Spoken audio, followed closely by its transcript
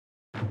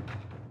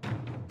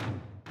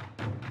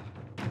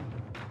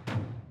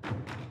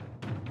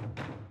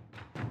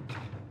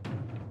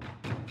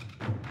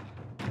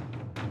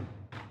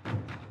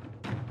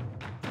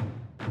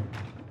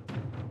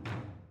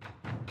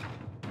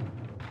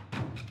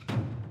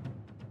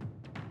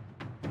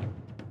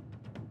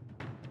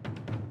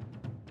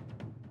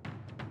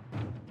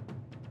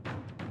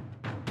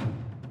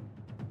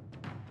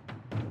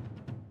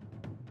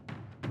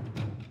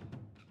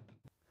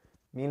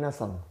皆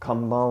さん、こ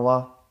んばん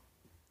は。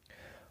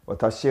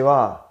私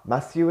は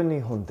マシュー・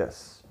ニホンで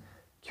す。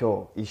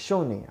今日一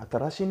緒に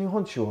新しい日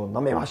本酒を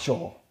飲みまし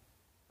ょ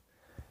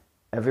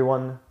う。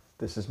Everyone,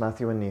 this is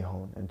Matthew and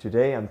Nihon, and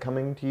today I'm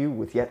coming to you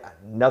with yet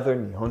another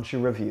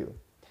Nihonshu review.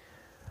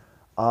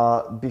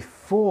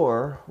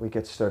 Before we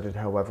get started,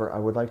 however, I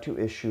would like to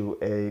issue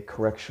a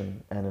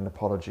correction and an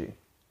apology.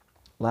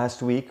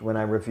 Last week, when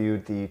I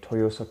reviewed the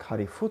Toyosa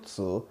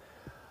Karifutsu,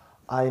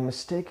 I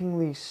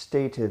mistakenly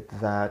stated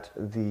that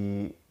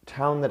the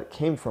town that it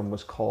came from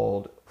was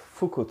called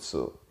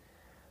Fukutsu.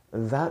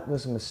 That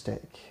was a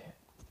mistake,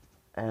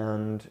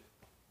 and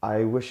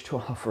I wish to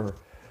offer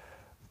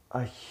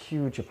a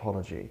huge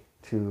apology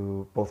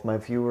to both my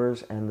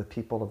viewers and the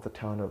people of the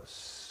town of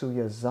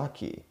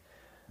Suyazaki,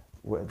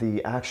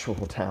 the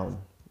actual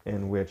town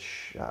in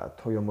which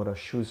Toyomura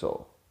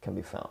Shuzo can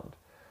be found.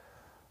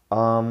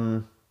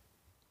 Yeah,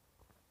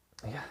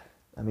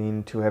 I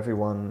mean, to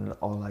everyone,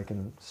 all I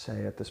can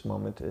say at this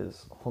moment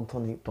is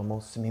 "Hontou ni tomo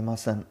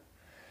sumimasen."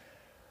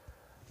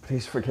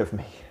 Please forgive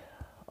me.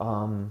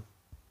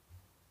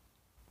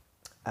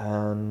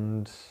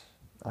 And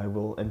I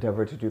will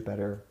endeavor to do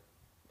better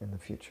in the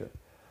future.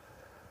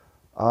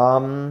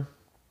 I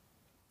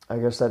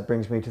guess that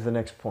brings me to the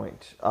next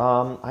point.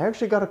 I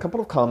actually got a couple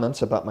of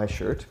comments about my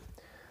shirt.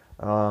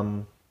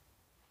 A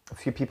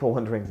few people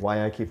wondering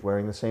why I keep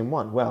wearing the same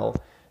one. Well,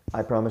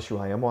 I promise you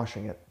I am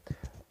washing it.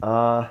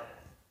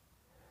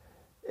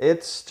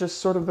 It's just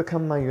sort of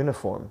become my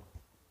uniform.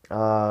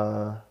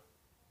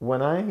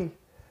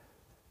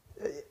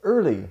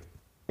 Early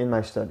in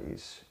my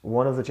studies,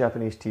 one of the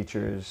Japanese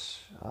teachers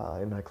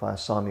in my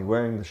class saw me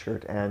wearing the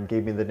shirt and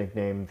gave me the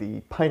nickname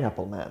the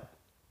Pineapple Man.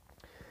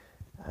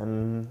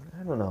 And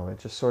I don't know, it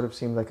just sort of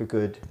seemed like a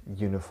good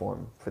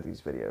uniform for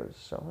these videos,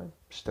 so I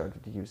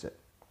started to use it.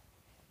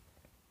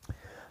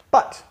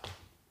 But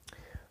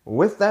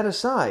with that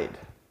aside,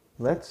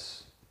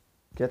 let's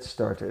get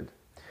started.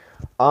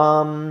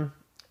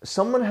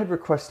 Someone had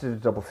requested a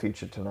double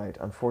feature tonight.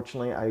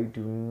 Unfortunately, I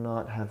do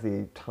not have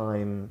the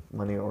time,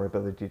 money, or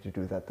ability to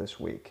do that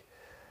this week.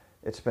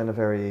 It's been a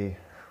very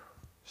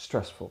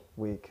stressful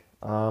week.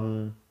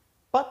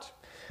 But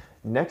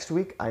next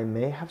week I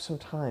may have some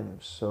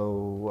time,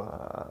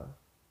 so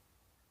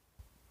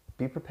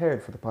be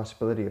prepared for the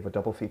possibility of a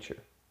double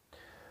feature.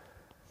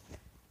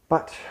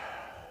 But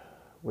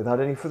without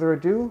any further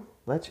ado,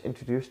 let's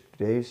introduce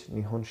today's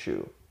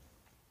Nihonshu.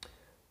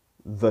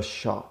 The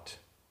Shot.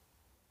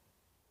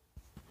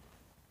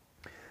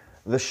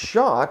 The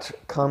Shot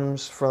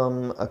comes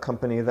from a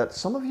company that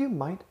some of you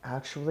might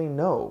actually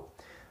know.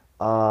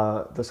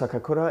 The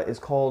Sakagura is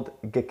called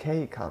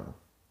Gekkeikan,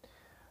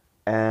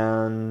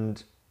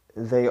 and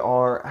they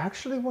are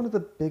actually one of the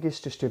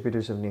biggest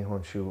distributors of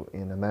Nihonshu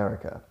in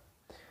America.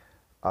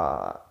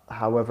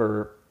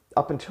 However,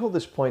 up until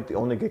this point, the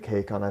only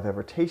Gekkeikan I've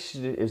ever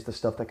tasted is the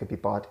stuff that could be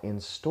bought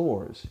in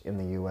stores in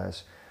the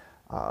US,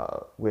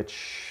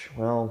 which,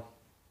 well,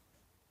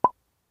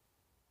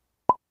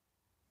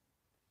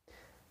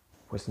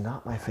 was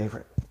not my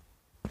favorite.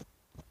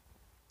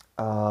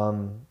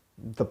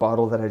 The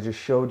bottle that I just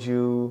showed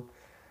you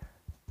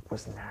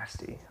was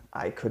nasty.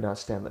 I could not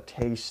stand the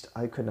taste.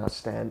 I could not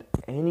stand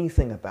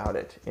anything about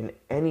it in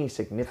any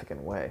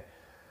significant way.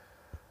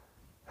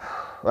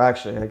 Well,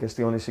 actually, I guess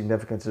the only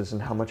significance is in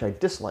how much I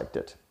disliked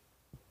it.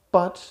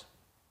 But,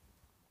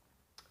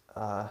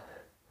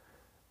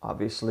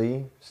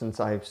 obviously, since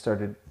I've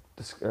started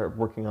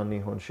working on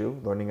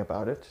Nihonshu, learning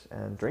about it,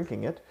 and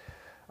drinking it,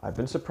 I've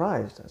been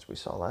surprised, as we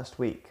saw last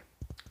week.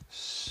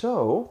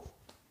 So,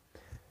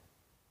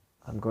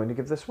 I'm going to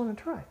give this one a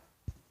try.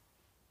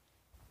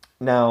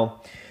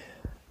 Now,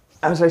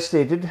 as I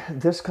stated,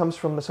 this comes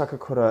from the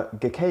Sakagura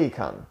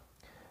Gekkeikan.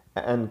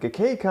 And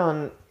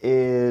Gekkeikan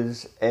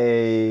is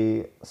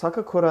a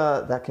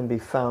Sakagura that can be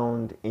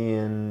found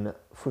in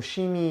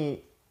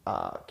Fushimi,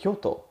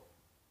 Kyoto.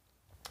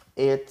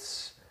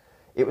 It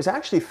was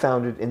actually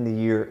founded in the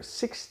year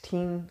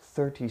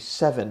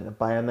 1637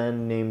 by a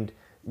man named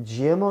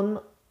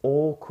Jiemon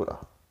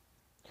Okura.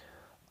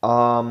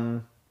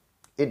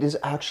 It is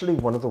actually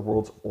one of the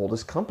world's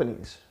oldest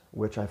companies,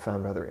 which I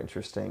found rather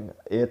interesting.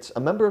 It's a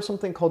member of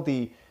something called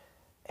the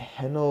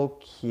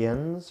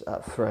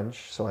Nihonshu,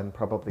 French, so I'm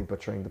probably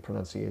butchering the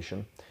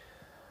pronunciation.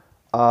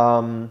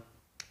 But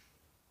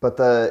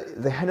the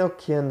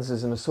Nihonshu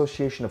is an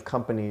association of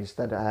companies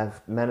that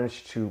have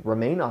managed to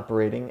remain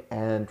operating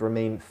and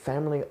remain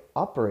family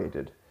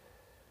operated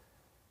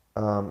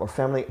or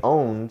family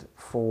owned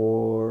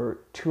for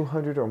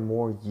 200 or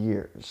more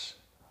years,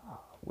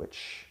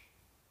 which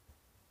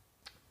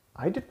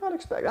I did not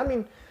expect. I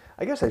mean,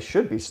 I guess I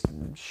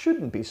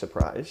shouldn't be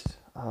surprised.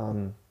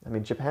 I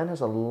mean, Japan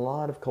has a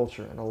lot of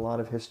culture and a lot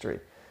of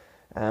history,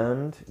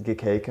 and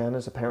Gekkeikan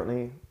is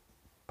apparently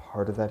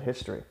part of that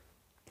history.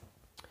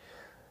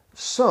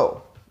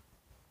 So,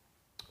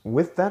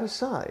 with that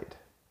aside,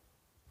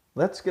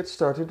 let's get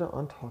started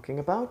on talking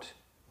about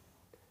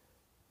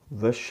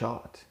The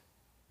Shot.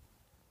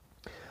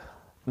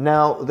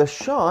 Now, The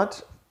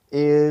Shot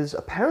is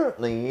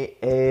apparently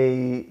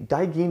a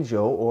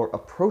daiginjo, or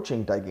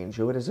approaching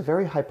daiginjo. It is a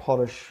very high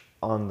polish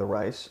on the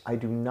rice. I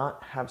do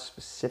not have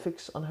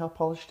specifics on how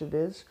polished it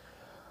is,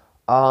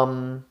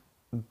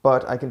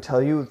 but I can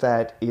tell you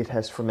that it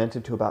has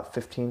fermented to about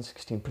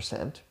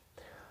 15–16%.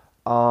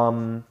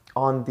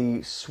 On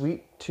the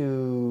sweet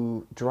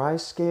to dry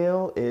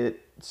scale,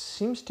 it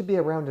seems to be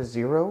around a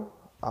 0.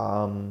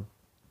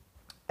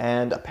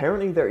 And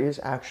apparently there is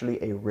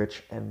actually a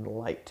rich and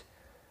light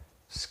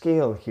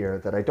scale here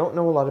that I don't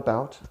know a lot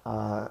about.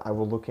 I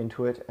will look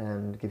into it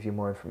and give you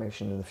more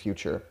information in the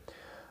future.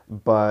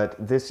 But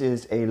this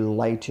is a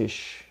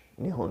lightish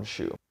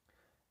Nihonshu.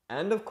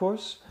 And of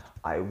course,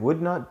 I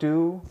would not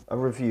do a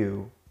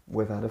review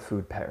without a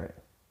food pairing.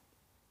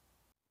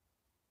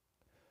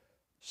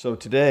 So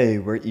today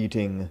we're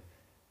eating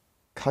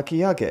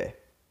kakiage,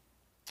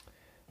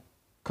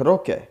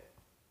 koroke,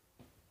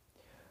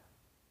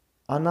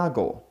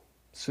 anago,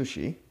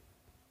 sushi,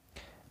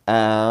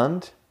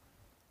 and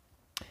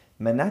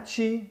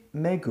menachi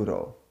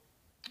meguro,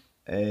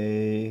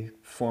 a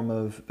form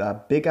of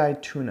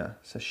big-eyed tuna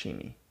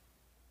sashimi,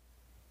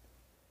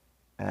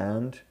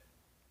 and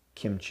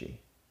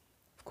kimchi,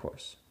 of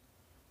course.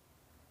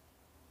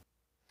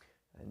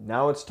 And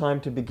now it's time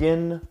to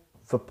begin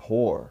the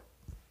pour.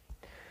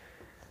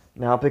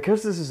 Now,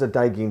 because this is a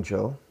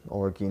daiginjo,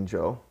 or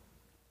ginjo,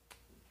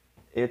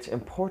 it's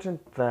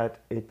important that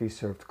it be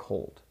served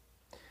cold.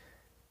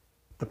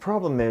 The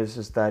problem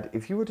is that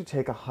if you were to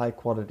take a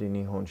high-quality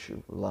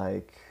Nihonshu,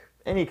 like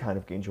any kind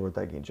of ginjo or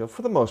daiginjo,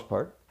 for the most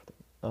part,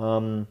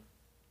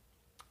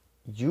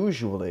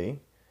 usually,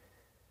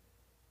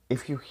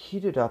 if you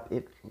heat it up,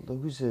 it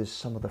loses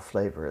some of the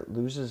flavor. It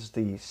loses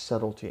the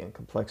subtlety and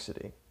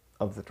complexity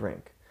of the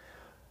drink.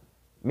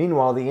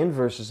 Meanwhile, the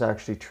inverse is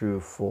actually true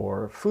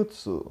for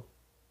futsu,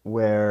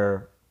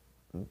 where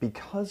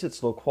because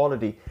it's low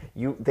quality,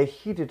 they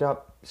heat it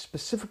up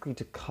specifically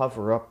to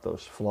cover up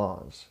those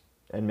flaws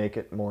and make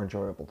it more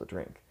enjoyable to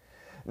drink.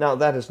 Now,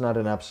 that is not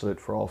an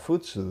absolute for all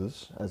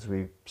futsus, as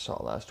we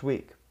saw last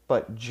week,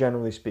 but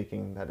generally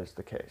speaking, that is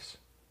the case.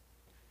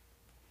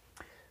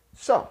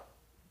 So,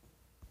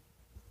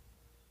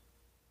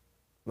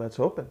 let's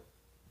open.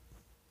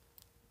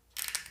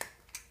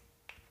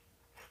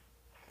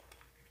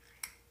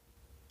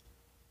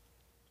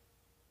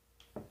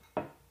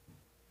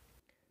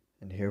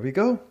 And here we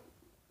go.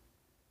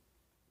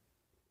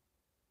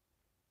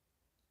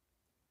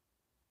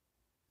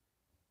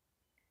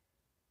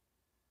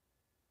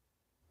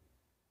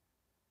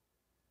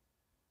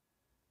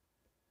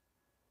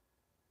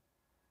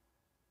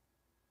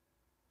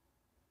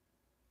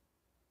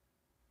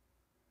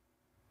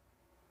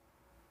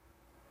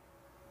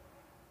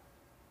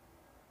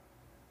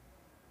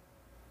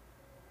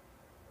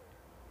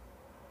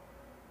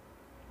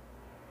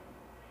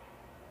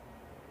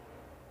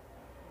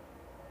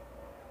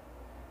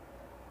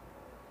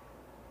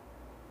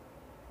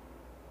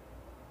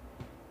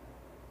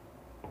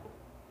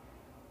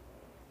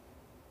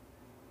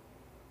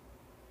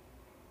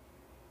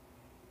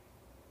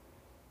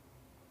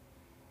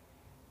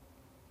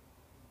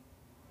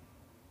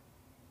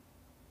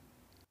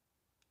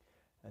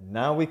 And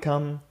now we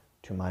come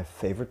to my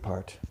favorite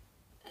part,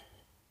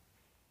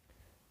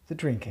 the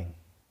drinking.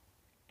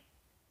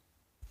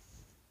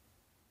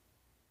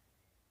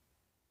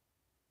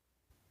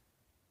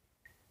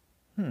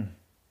 It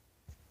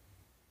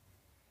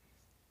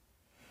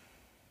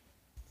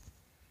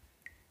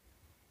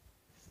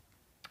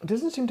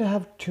doesn't seem to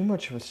have too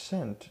much of a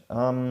scent.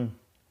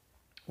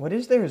 What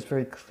is there is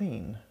very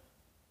clean.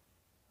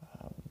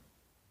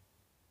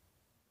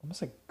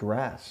 Almost like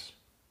grass,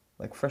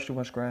 like freshly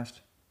washed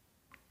grass.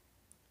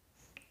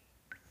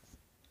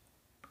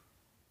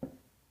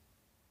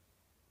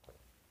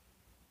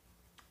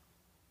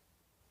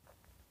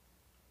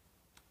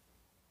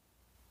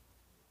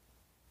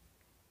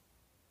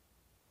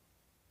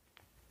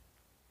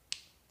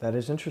 That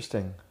is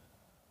interesting.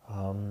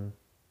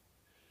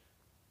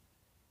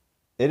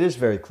 It is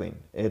very clean.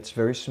 It's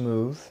very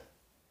smooth.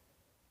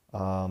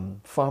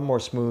 Far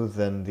more smooth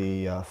than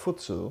the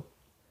futsu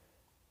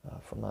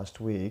from last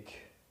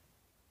week.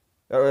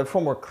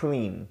 Far more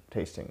clean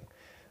tasting.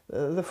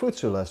 The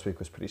futsu last week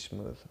was pretty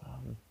smooth.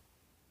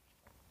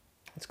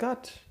 It's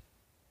got...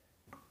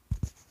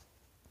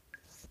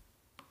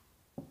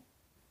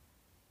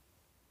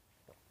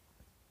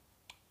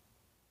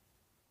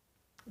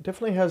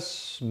 definitely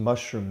has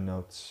mushroom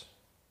notes.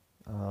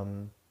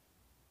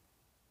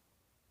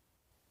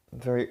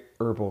 Very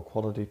herbal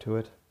quality to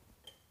it.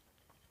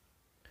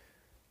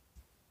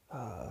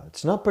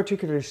 It's not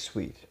particularly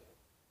sweet.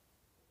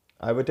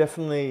 I would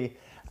definitely...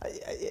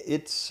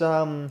 It's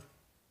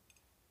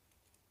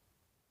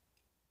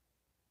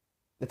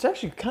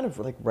actually kind of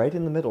like right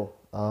in the middle.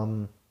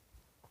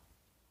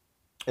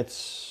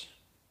 It's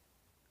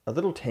a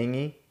little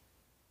tangy.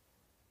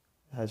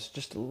 Has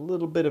just a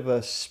little bit of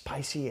a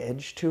spicy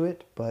edge to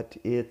it, but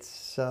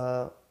it's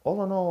all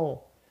in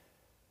all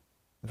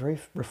very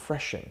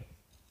refreshing,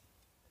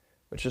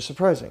 which is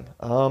surprising.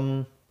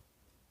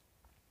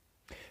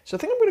 So I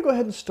think I'm going to go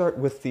ahead and start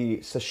with the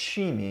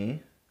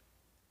sashimi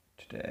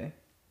today.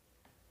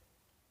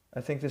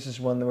 I think this is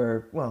one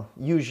where, well,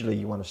 usually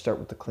you want to start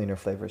with the cleaner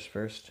flavors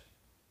first.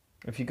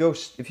 If you go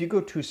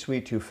too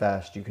sweet too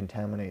fast, you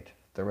contaminate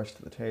the rest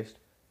of the taste.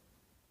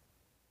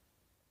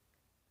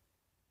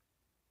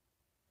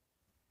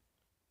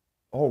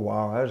 Oh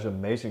wow, that is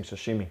amazing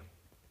sashimi.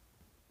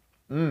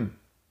 Mmm.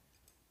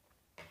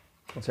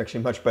 It's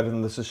actually much better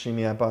than the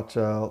sashimi I bought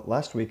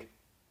last week.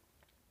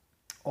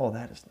 Oh,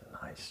 that is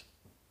nice.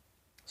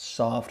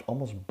 Soft,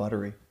 almost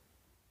buttery.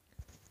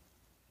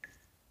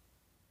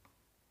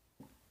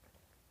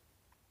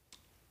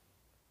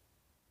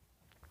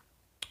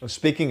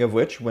 Speaking of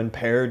which, when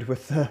paired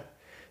with the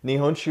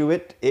Nihonshu,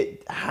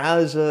 it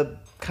has a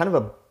kind of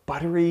a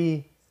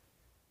buttery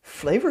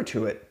flavor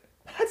to it.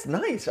 That's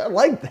nice. I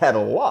like that a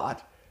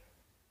lot.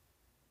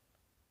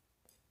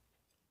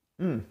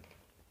 Mm.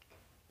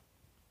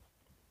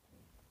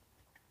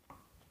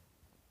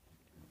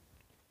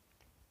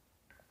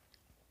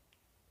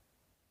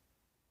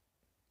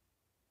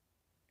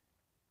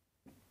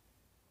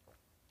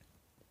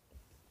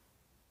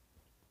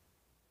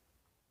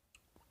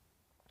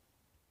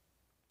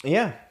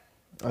 Yeah,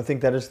 I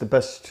think that is the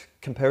best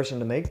comparison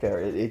to make there.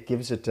 It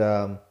gives it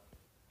kind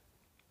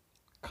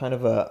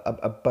of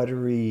a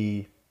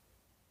buttery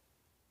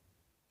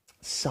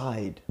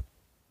side.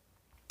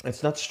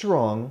 It's not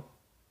strong.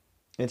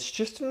 It's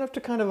just enough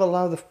to kind of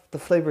allow the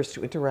flavors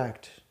to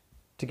interact,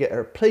 to get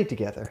or play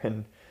together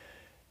in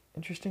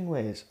interesting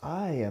ways.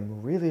 I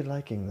am really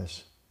liking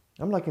this.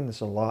 I'm liking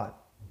this a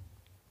lot.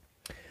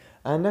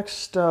 And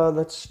next,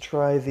 let's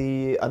try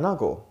the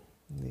anago,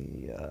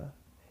 the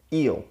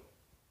eel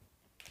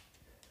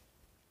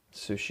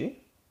sushi.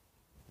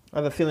 I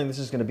have a feeling this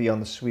is going to be on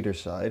the sweeter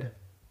side.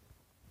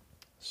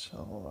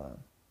 So,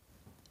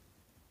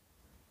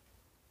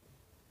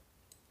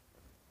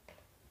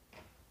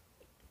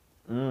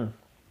 mm.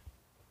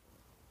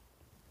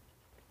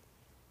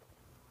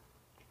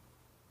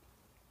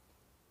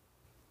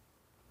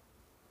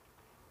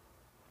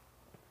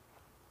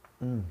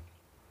 Mm.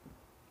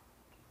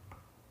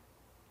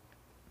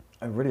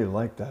 I really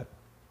like that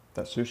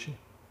sushi.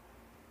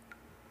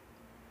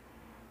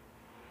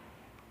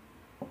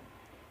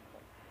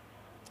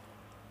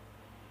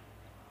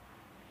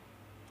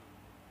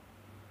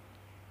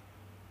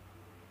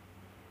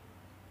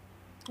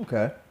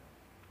 Okay.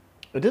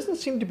 It doesn't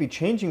seem to be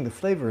changing the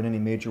flavor in any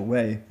major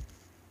way.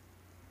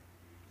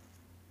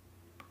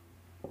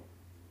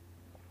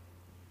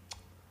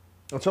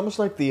 It's almost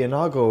like the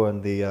Inago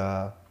and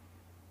the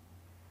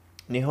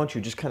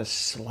Nihonshu just kind of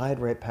slide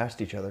right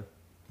past each other.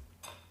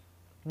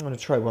 I'm going to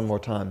try one more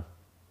time.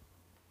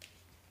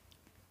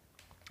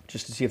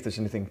 Just to see if there's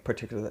anything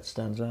particular that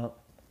stands out.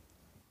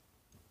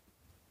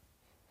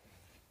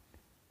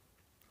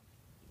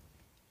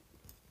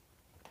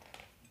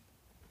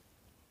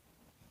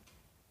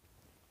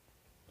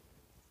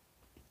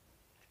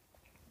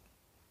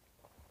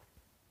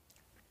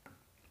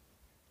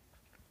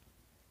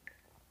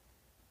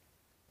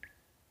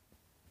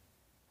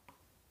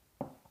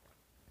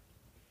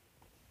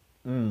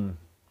 Mmm.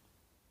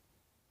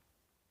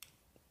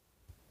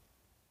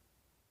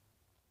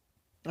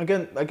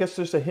 Again, I guess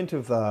there's a hint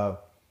of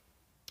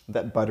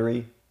that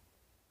buttery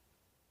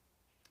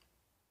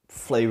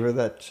flavor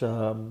that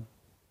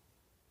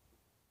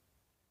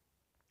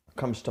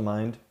comes to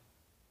mind.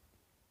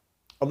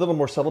 A little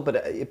more subtle,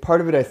 but part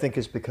of it I think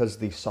is because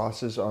the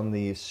sauces on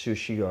the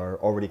sushi are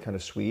already kind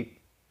of sweet.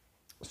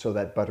 So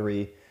that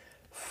buttery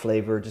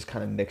flavor just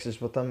kind of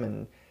mixes with them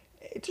and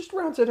it just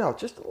rounds it out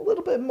just a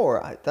little bit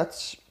more.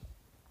 That's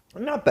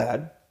not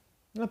bad.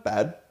 Not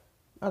bad.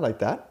 I like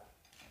that.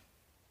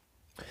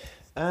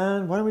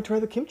 And why don't we try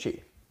the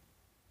kimchi?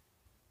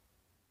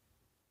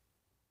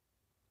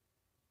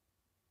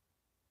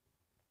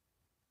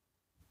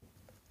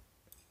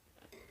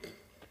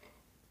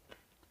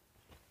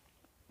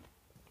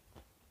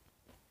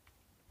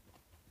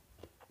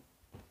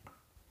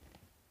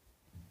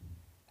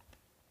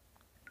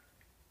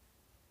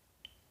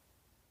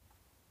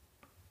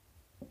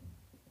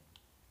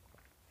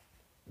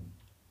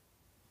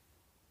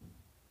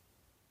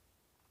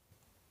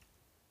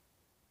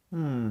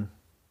 Hmm.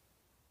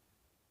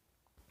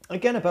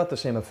 Again, about the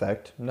same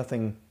effect.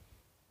 Nothing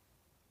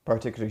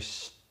particularly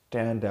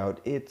stand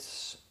out. It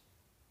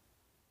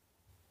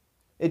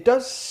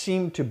does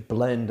seem to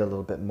blend a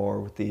little bit more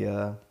with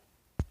the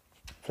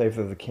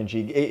flavor of the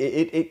kimchi.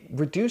 It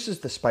reduces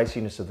the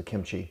spiciness of the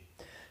kimchi,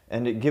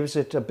 and it gives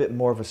it a bit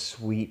more of a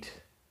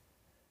sweet,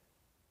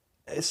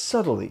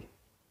 subtly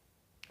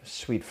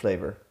sweet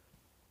flavor.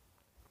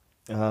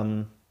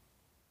 Um,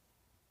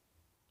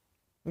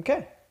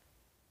 okay,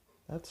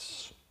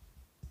 that's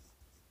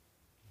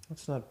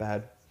not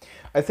bad.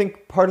 I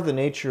think part of the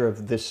nature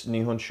of this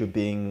Nihonshu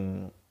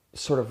being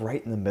sort of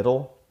right in the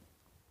middle,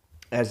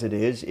 as it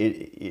is,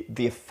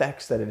 the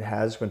effects that it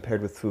has when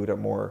paired with food are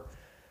more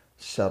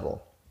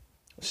subtle.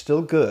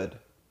 Still good,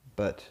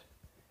 but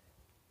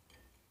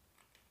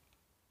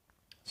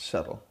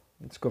subtle.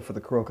 Let's go for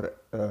the kroke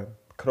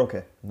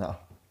now.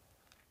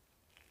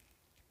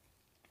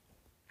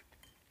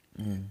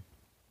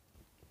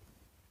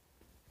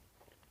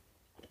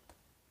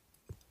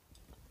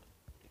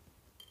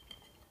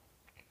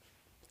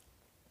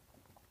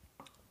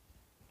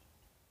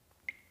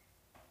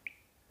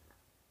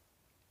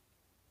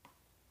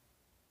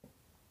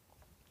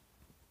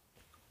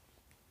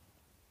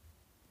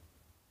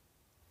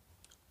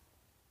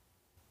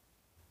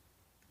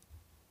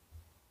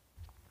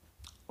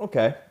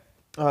 Okay.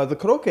 The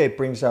koroke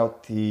brings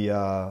out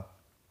the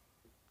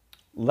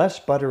less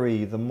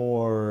buttery, the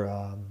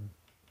more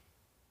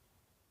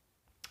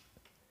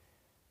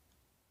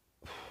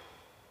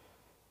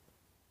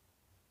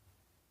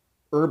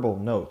herbal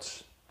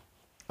notes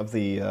of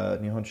the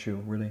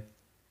Nihonshu, really.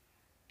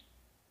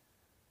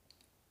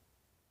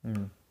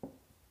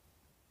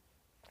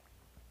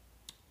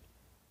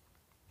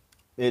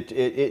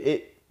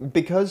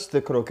 Because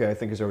the koroke I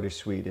think is already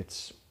sweet,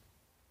 it's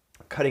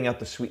cutting out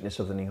the sweetness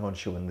of the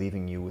Nihonshu and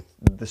leaving you with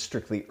the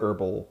strictly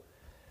herbal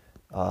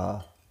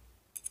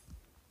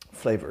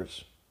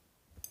flavors.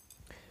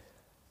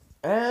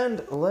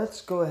 And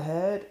let's go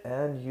ahead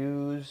and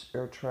use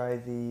or try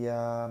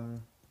the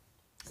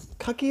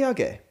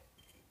kakiage.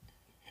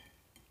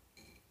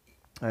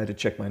 I had to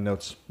check my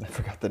notes. I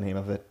forgot the name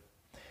of it.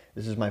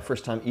 This is my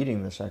first time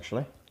eating this,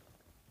 actually.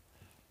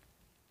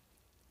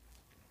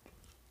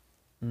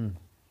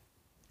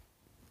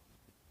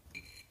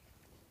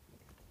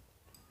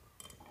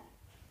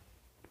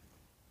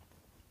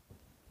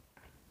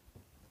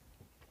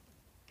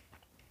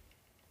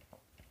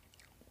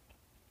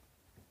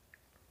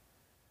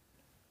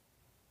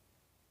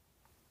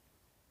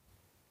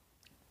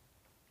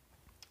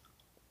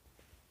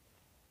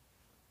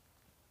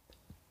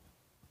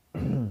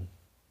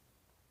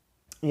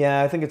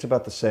 Yeah, I think it's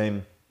about the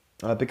same.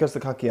 Because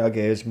the kakiage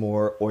is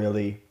more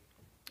oily,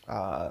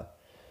 kind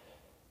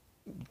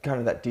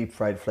of that deep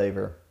fried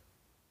flavor.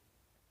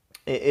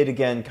 It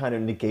again kind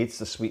of negates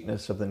the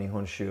sweetness of the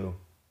Nihonshu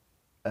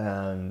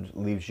and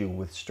leaves you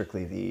with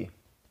strictly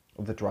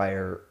the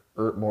drier,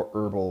 more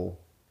herbal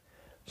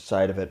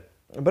side of it.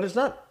 But it's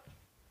not.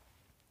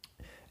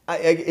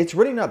 It's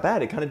really not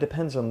bad. It kind of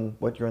depends on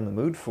what you're in the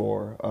mood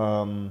for.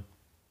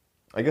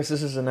 I guess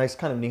this is a nice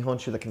kind of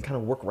Nihonshu that can kind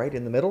of work right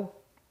in the middle.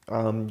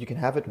 You can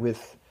have it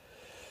with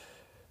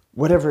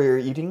whatever you're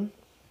eating,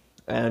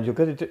 and you'll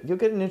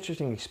get an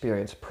interesting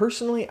experience.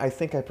 Personally, I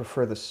think I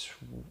prefer this.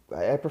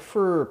 I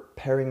prefer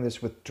pairing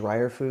this with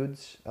drier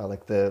foods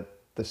like the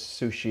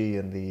sushi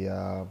and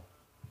the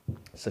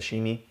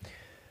sashimi,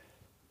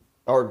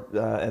 or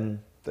and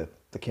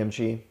the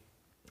kimchi,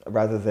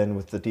 rather than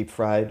with the deep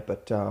fried.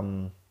 But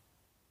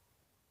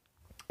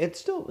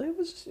it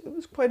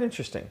was quite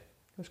interesting.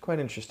 It was quite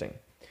interesting.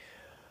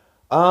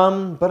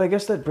 But I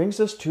guess that brings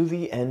us to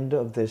the end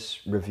of this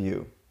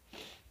review.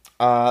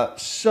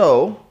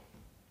 So,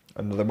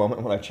 another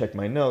moment when I check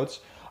my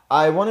notes,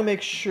 I want to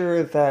make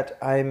sure that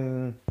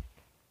I'm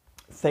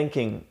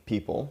thanking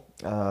people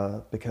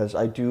because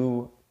I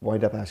do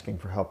wind up asking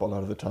for help a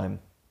lot of the time.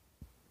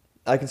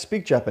 I can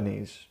speak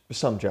Japanese,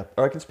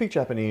 or I can speak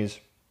Japanese,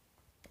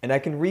 and I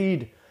can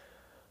read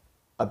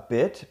a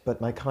bit,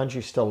 but my kanji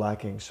is still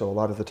lacking. So a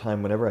lot of the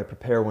time, whenever I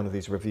prepare one of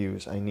these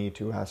reviews, I need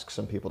to ask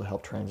some people to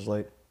help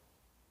translate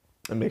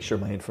and make sure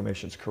my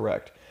information is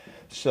correct.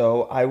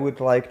 So I would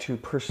like to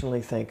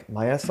personally thank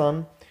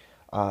Maya-san,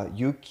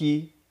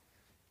 Yuki,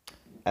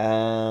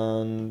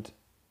 and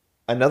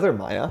another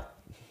Maya,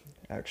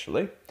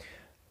 actually,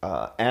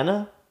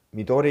 Anna,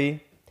 Midori,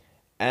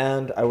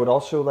 and I would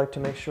also like to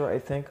make sure I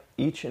thank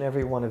each and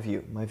every one of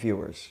you, my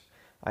viewers.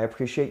 I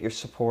appreciate your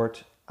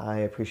support. I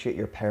appreciate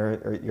your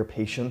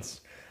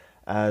patience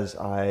as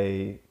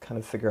I kind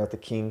of figure out the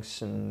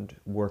kinks and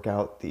work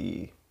out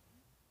the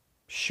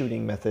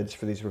shooting methods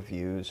for these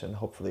reviews and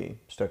hopefully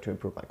start to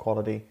improve my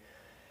quality.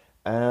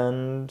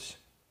 And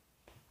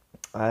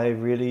I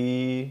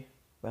really,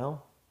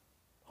 well,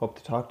 hope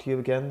to talk to you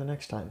again the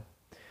next time.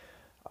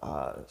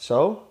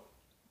 So,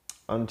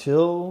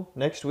 until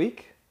next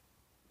week,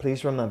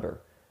 please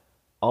remember,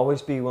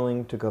 always be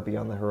willing to go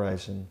beyond the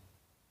horizon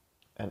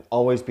and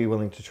always be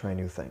willing to try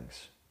new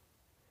things.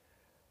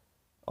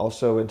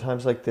 Also, in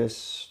times like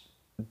this,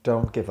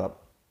 don't give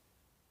up.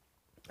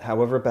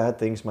 However bad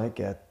things might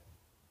get,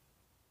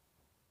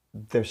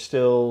 there's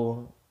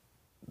still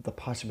the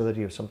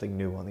possibility of something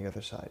new on the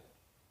other side.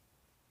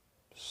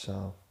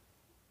 So,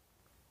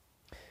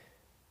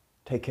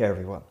 take care,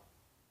 everyone.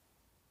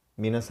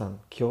 皆さん、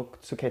気を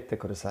つけて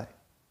ください。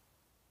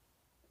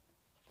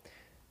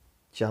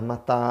じゃあま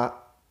た。